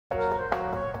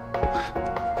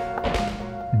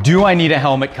Do I need a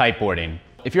helmet kiteboarding?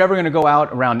 If you're ever gonna go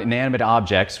out around inanimate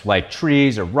objects like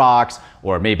trees or rocks,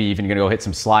 or maybe even gonna go hit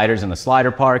some sliders in the slider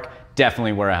park,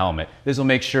 definitely wear a helmet. This will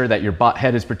make sure that your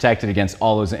head is protected against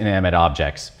all those inanimate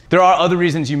objects. There are other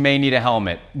reasons you may need a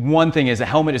helmet. One thing is a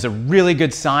helmet is a really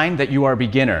good sign that you are a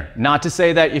beginner. Not to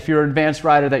say that if you're an advanced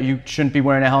rider that you shouldn't be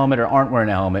wearing a helmet or aren't wearing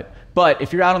a helmet, but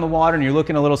if you're out on the water and you're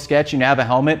looking a little sketchy and you have a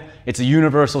helmet, it's a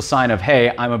universal sign of,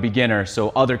 hey, I'm a beginner, so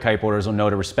other kiteboarders will know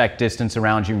to respect distance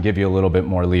around you and give you a little bit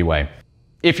more leeway.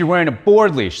 If you're wearing a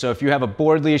board leash, so if you have a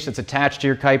board leash that's attached to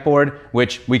your kiteboard,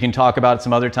 which we can talk about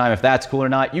some other time if that's cool or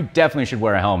not, you definitely should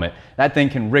wear a helmet. That thing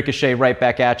can ricochet right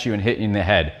back at you and hit you in the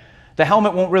head. The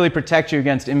helmet won't really protect you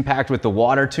against impact with the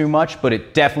water too much, but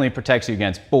it definitely protects you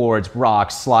against boards,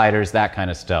 rocks, sliders, that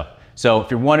kind of stuff. So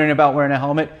if you're wondering about wearing a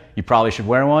helmet, you probably should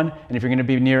wear one. And if you're gonna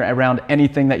be around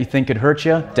anything that you think could hurt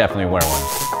you, definitely wear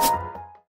one.